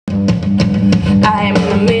I'm in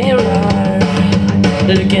the mirror,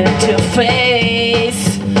 looking at your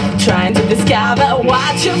face, trying to discover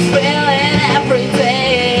what you're feeling every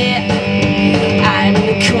day. I'm in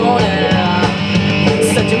the corner,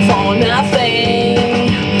 searching for nothing,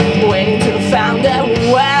 waiting to find the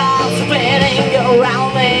world spinning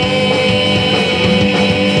around me.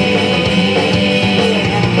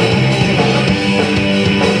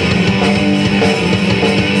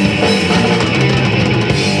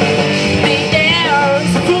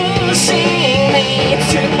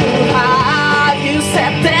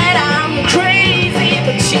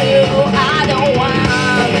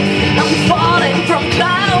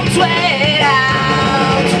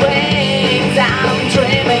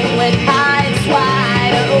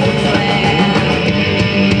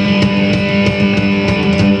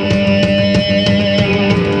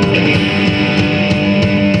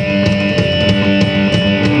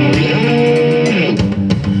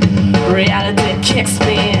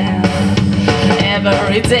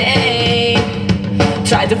 Every day,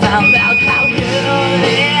 try to find out how you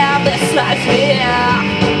live this life here,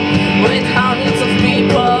 with hundreds of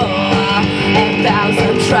people and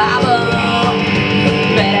thousands trouble.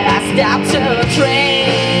 Better I stop to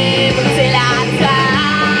dream until I die.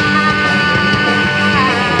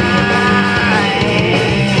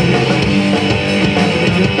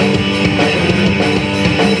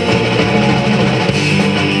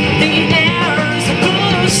 The air's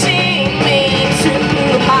pushing me too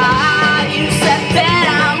high. You said that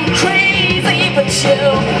I'm crazy, but you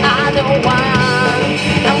are the one.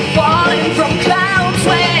 I'm falling from clouds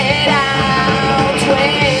without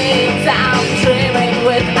wings. I'm dreaming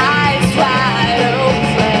with eyes wide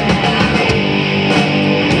open.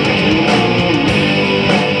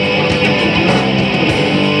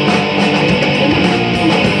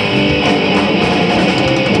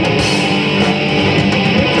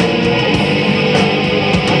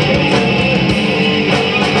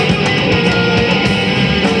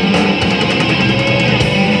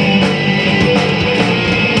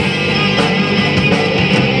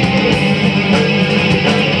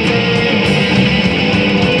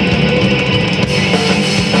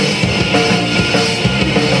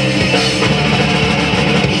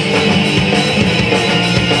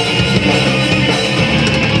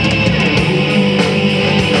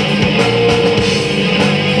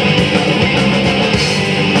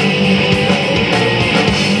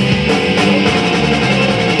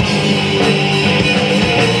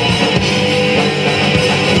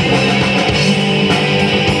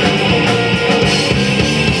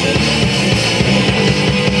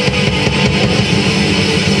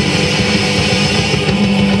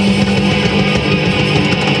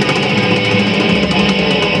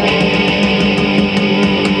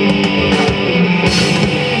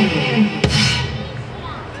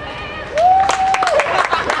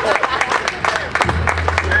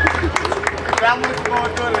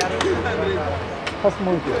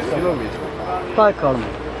 Stai calm.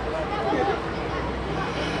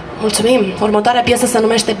 Mulțumim! Următoarea piesă se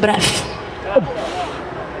numește Bref.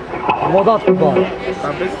 M-a dat cu bani.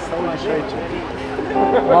 Am văzut să stau așa aici.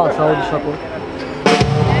 A, s-a audit și acolo.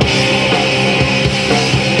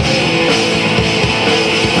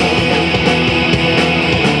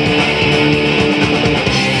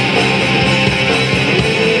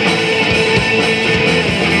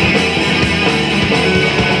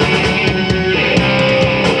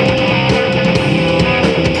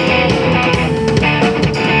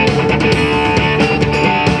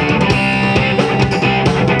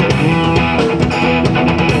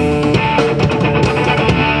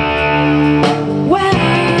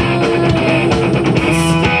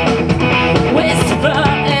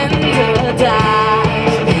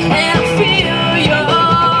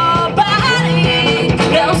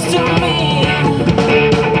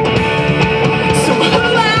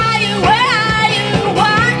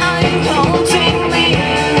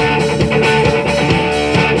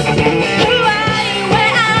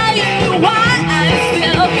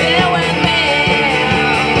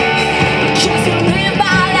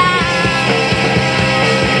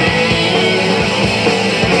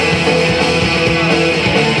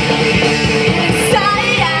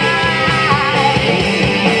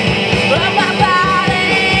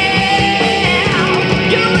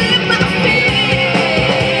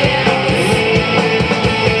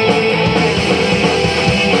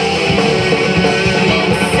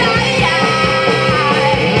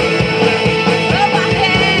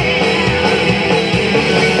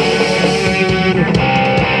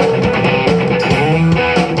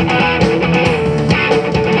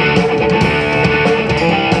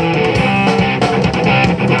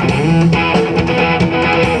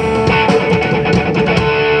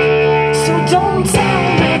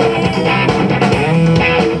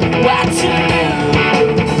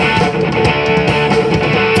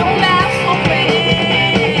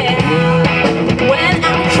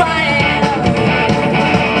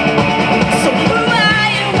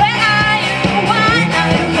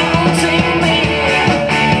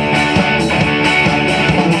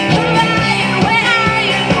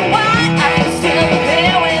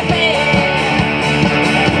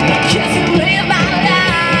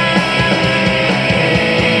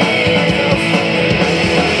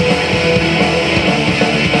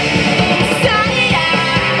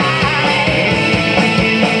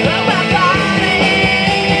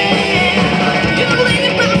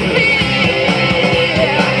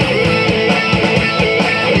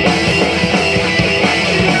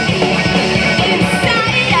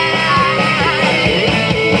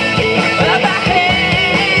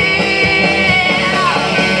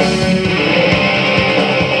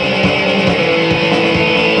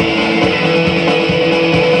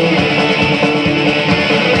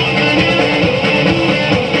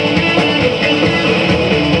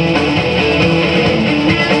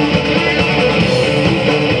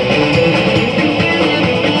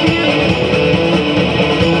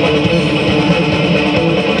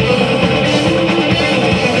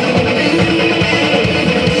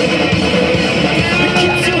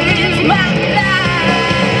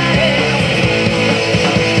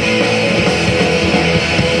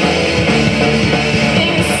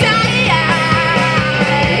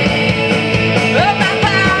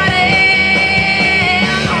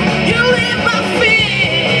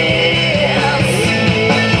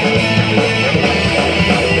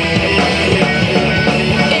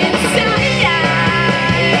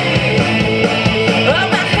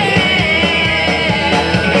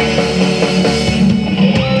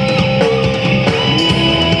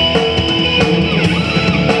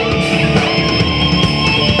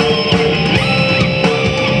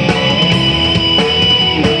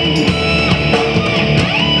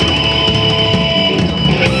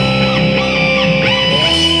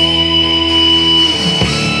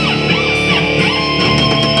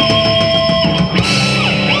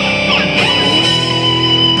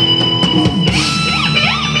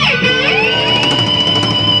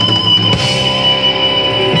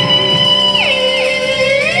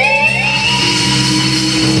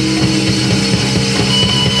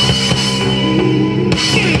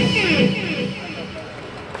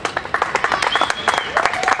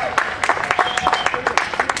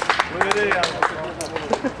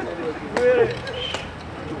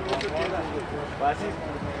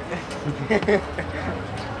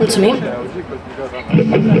 Mulțumim!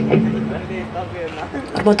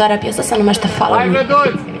 Următoarea piesă se numește Follow Me.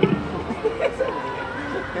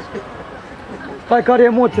 Stai, care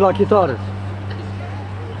emoții la chitară?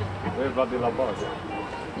 Vlad de la bază.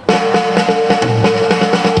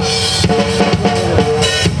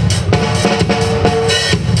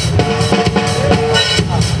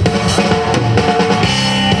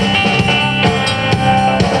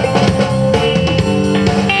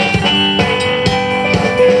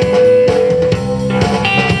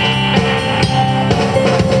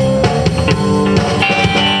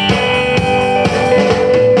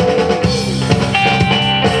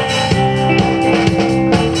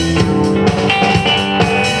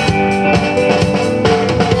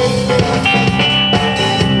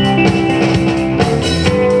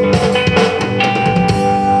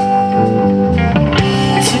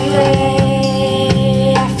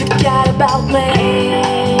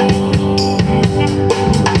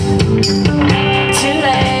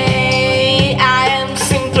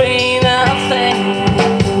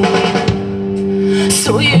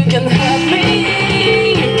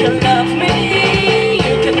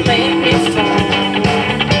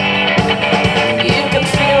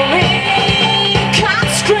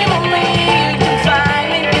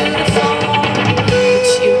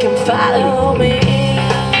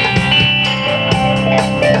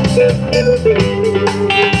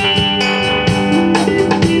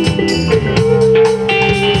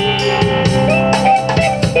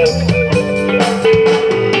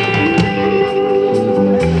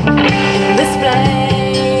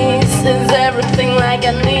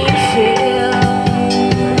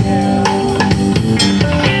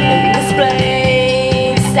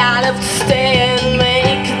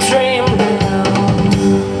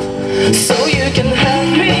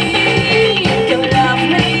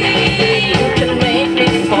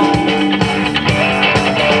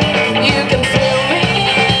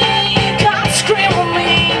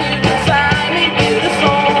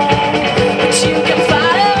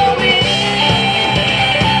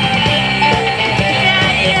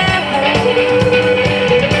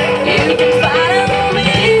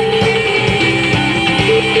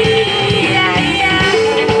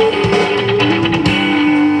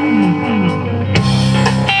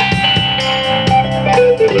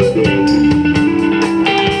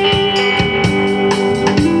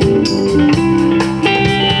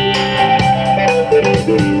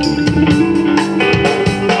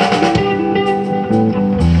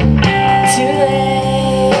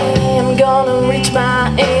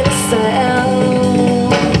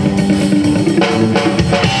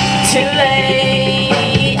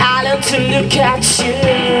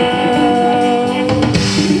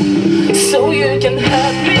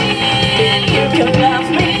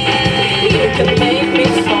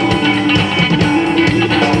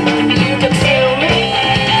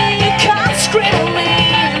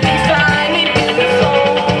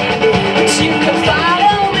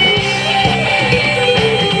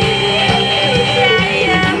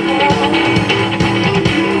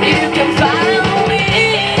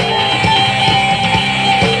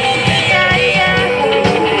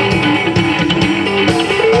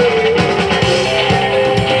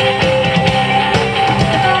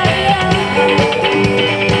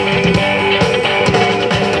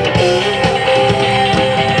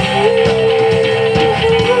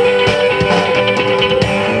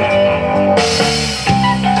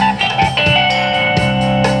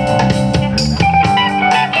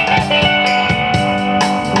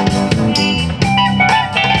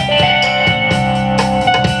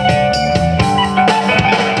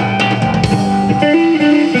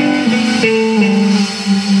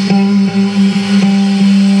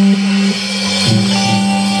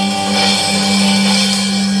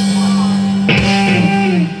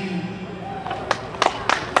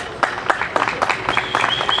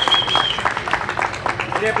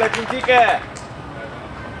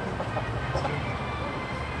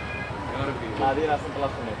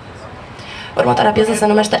 Următoarea piesă se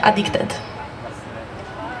numește Addicted.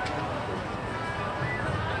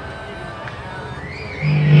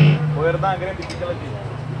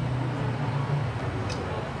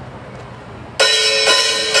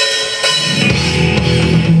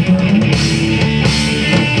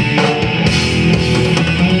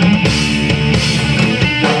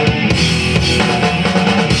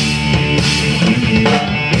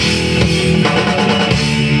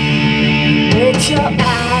 With your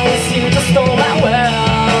eyes, you just stole my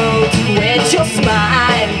world. With your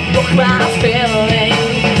smile, broke my feeling.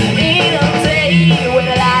 In a day with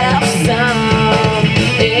a lot of sun,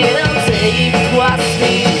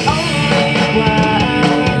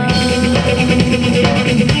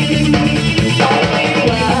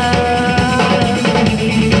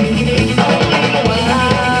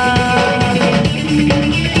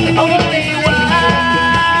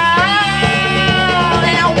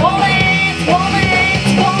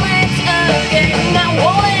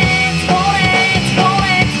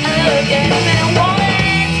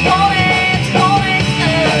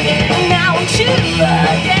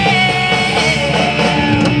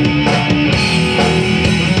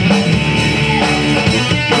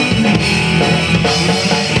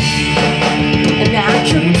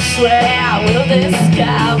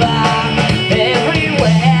 discover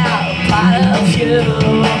everywhere part of you.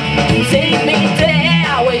 Take me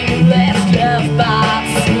there where you left love box,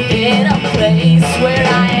 in a place where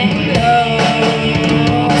I am lost.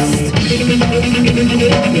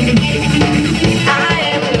 I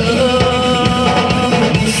am lost.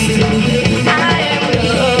 I am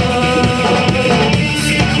lost.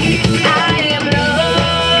 I am lost.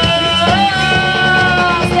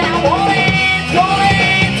 I want it, want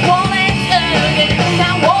it, want it again.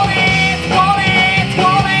 I want it, want it,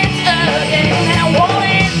 want it again. I want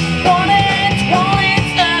it, want it, want it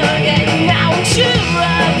again. I want you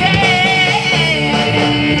again.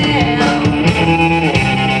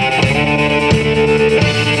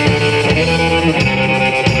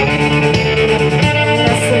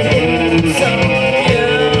 It's so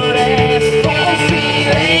beautiful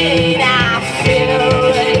feeling. I feel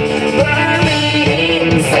it burning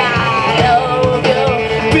inside of you,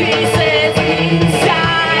 pieces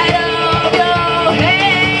inside of your head.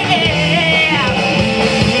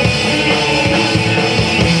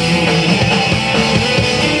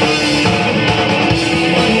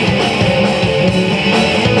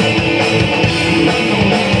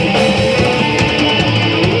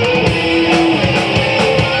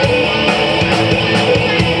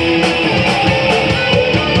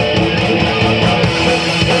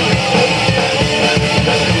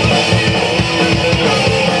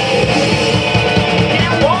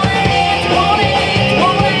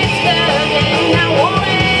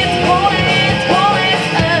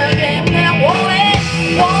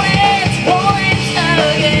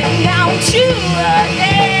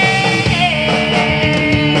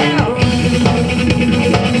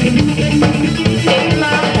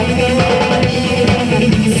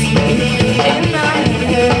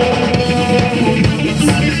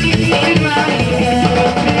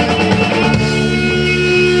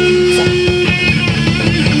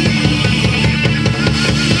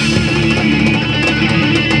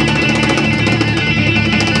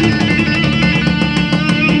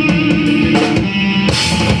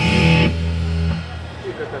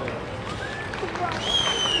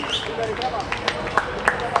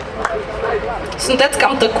 Sunteți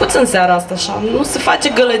cam tăcuți în seara asta, așa, nu se face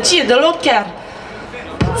gălăgie deloc chiar.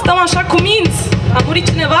 Stăm așa cu minți, a murit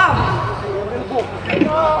cineva.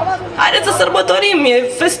 Haideți să sărbătorim, e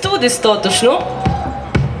Festudis totuși, nu?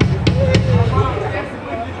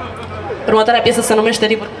 Următoarea piesă se numește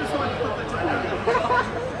River.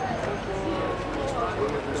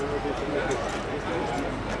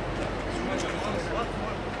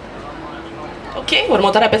 Ok,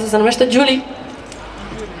 următoarea piesă se numește Julie.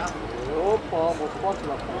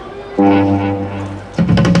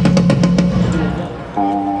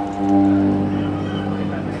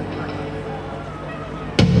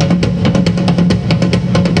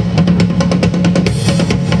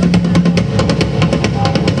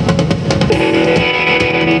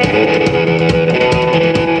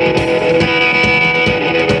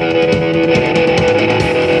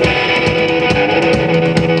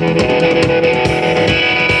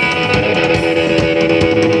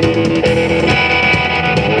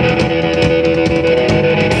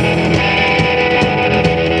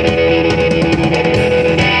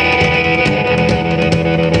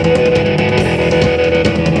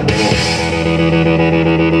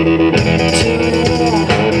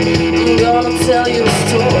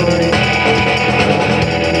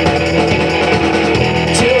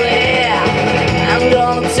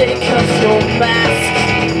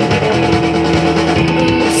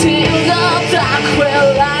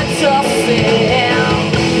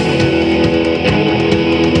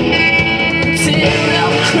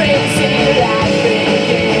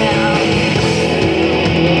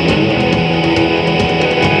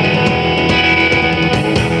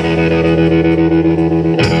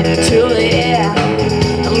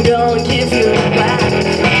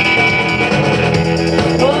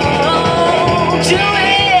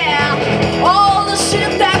 Oh,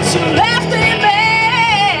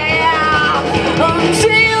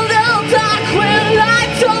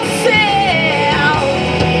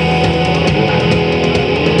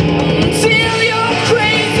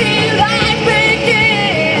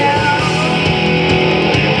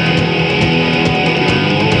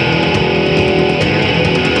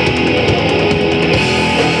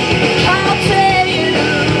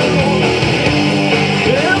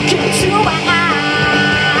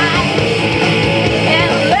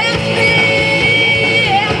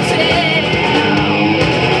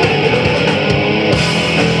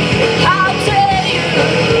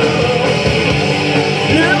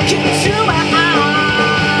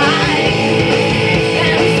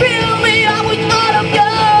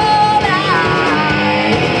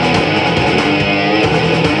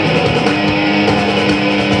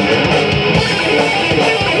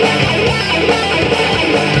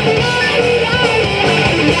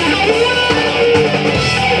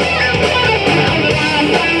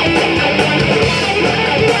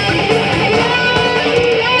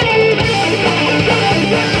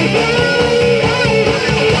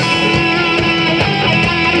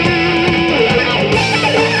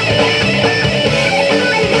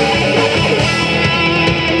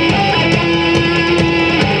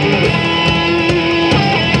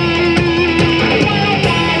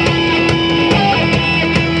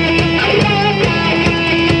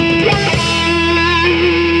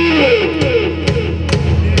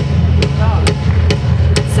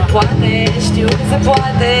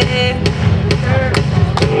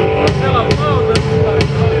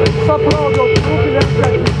 Să aplaudă trupele astea.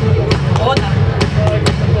 O, da.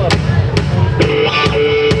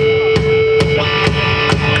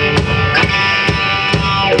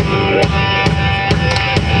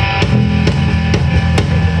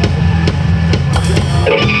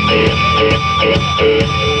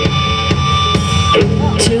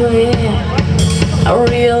 Julia, I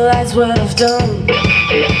realize what I've done.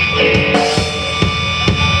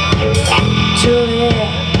 Julia,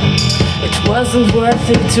 it wasn't worth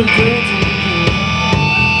it to breathe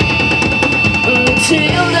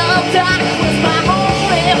until the dark was my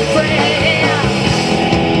only friend.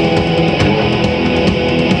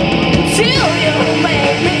 Until you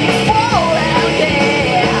made me fall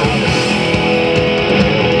again.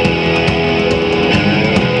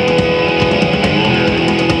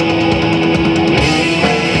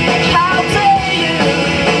 How dare you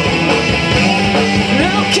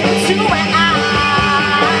look into my eyes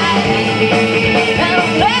and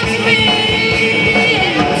left me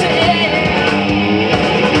empty.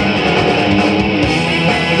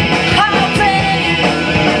 How dare you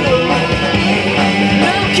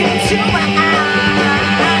look into my eyes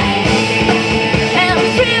and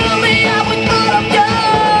fill me up with all of your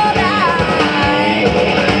lies.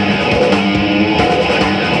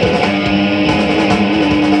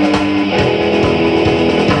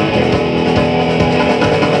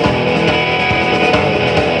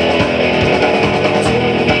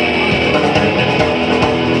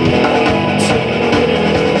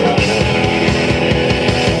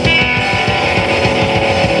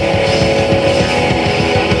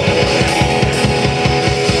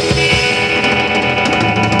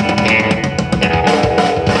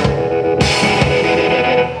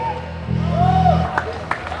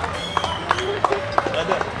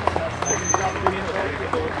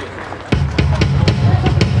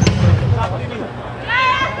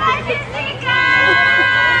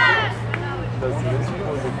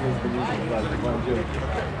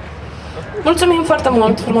 Mulțumim foarte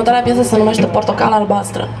mult! Următoarea piesă se numește Portocala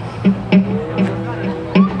albastră.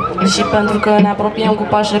 Și pentru că ne apropiem cu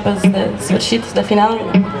pași repezi de sfârșit, de final,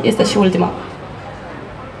 este și ultima.